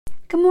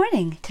Good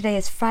morning. Today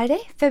is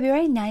Friday,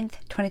 February 9th,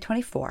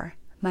 2024.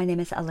 My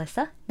name is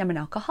Alyssa, and I'm an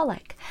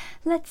alcoholic.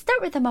 Let's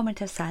start with a moment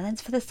of silence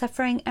for the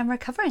suffering and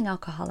recovering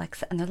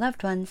alcoholics and their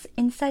loved ones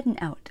inside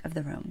and out of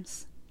the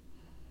rooms.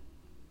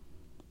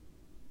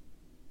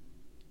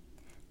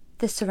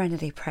 The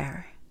Serenity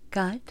Prayer.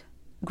 God,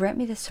 grant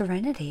me the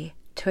serenity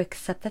to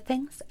accept the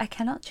things I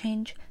cannot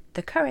change,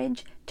 the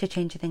courage to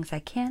change the things I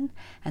can,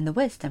 and the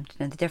wisdom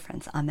to know the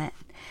difference. Amen.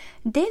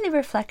 Daily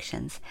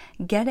reflections,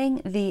 getting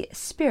the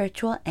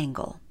spiritual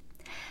angle.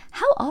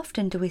 How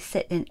often do we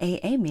sit in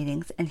AA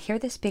meetings and hear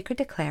the speaker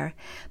declare,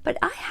 "But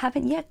I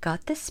haven't yet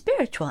got the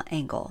spiritual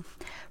angle"?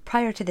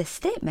 Prior to this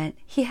statement,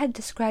 he had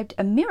described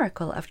a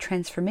miracle of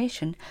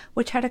transformation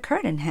which had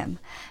occurred in him.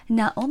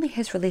 Not only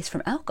his release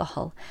from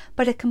alcohol,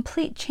 but a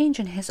complete change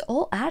in his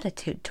whole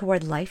attitude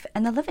toward life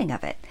and the living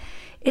of it.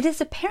 It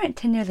is apparent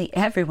to nearly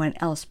everyone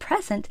else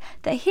present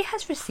that he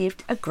has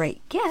received a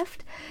great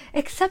gift,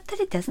 except that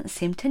he doesn't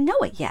seem to know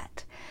it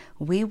yet.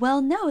 We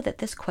well know that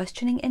this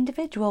questioning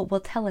individual will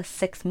tell us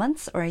 6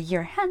 months or a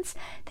year hence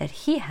that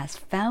he has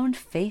found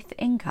faith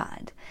in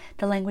God.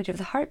 The Language of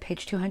the Heart,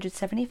 page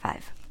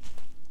 275.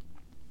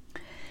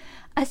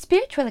 A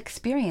spiritual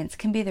experience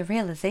can be the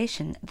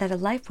realization that a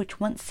life which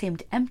once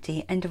seemed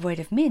empty and devoid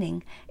of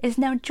meaning is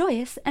now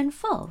joyous and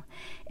full.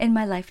 In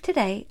my life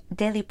today,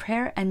 daily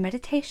prayer and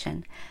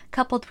meditation,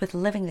 coupled with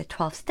living the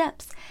 12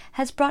 steps,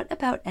 has brought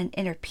about an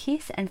inner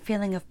peace and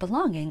feeling of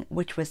belonging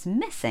which was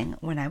missing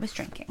when I was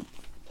drinking.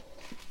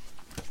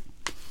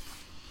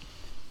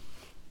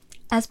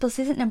 Asbel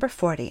Season number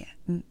 40,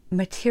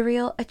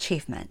 Material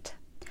Achievement.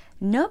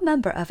 No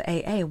member of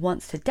AA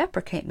wants to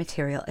deprecate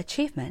material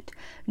achievement,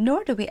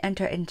 nor do we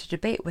enter into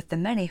debate with the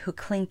many who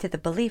cling to the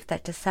belief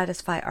that to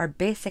satisfy our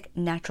basic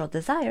natural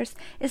desires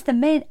is the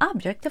main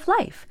object of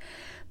life.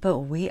 But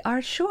we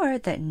are sure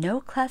that no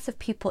class of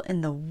people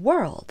in the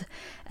world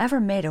ever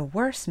made a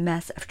worse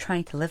mess of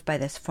trying to live by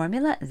this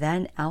formula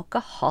than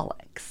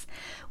alcoholics.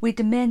 We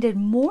demanded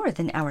more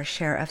than our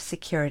share of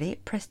security,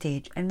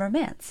 prestige, and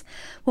romance.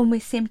 When we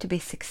seemed to be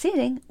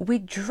succeeding, we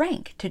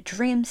drank to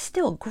dream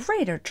still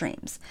greater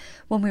dreams.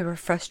 When we were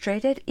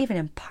frustrated, even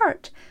in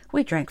part,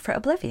 we drank for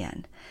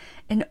oblivion.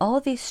 In all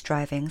these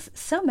strivings,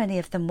 so many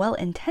of them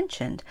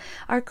well-intentioned,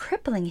 our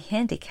crippling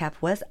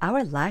handicap was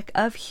our lack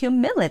of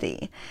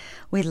humility.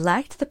 We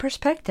lacked the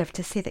perspective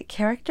to see that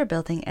character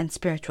building and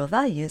spiritual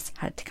values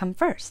had to come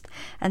first,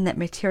 and that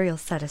material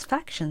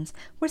satisfactions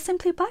were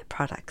simply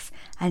byproducts,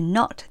 and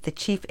not the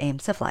chief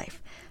aims of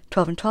life.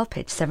 12 and 12,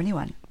 page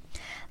 71.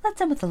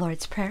 Let's end with the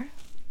Lord's Prayer.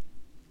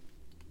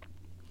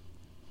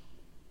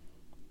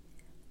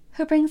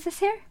 Who brings us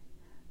here?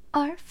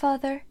 Our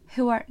Father,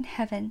 who art in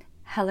heaven,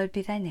 hallowed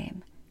be thy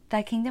name.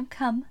 Thy kingdom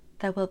come,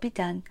 thy will be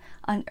done,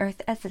 on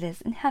earth as it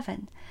is in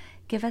heaven.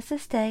 Give us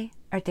this day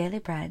our daily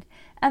bread,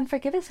 and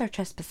forgive us our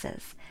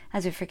trespasses,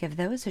 as we forgive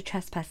those who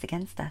trespass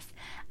against us.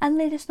 And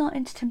lead us not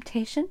into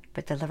temptation,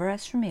 but deliver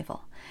us from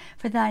evil.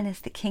 For thine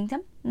is the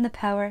kingdom, and the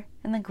power,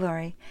 and the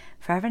glory,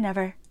 forever and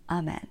ever.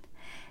 Amen.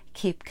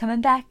 Keep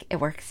coming back. It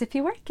works if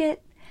you work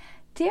it.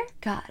 Dear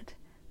God,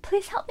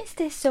 please help me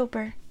stay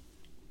sober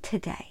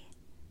today.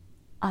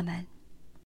 Amen.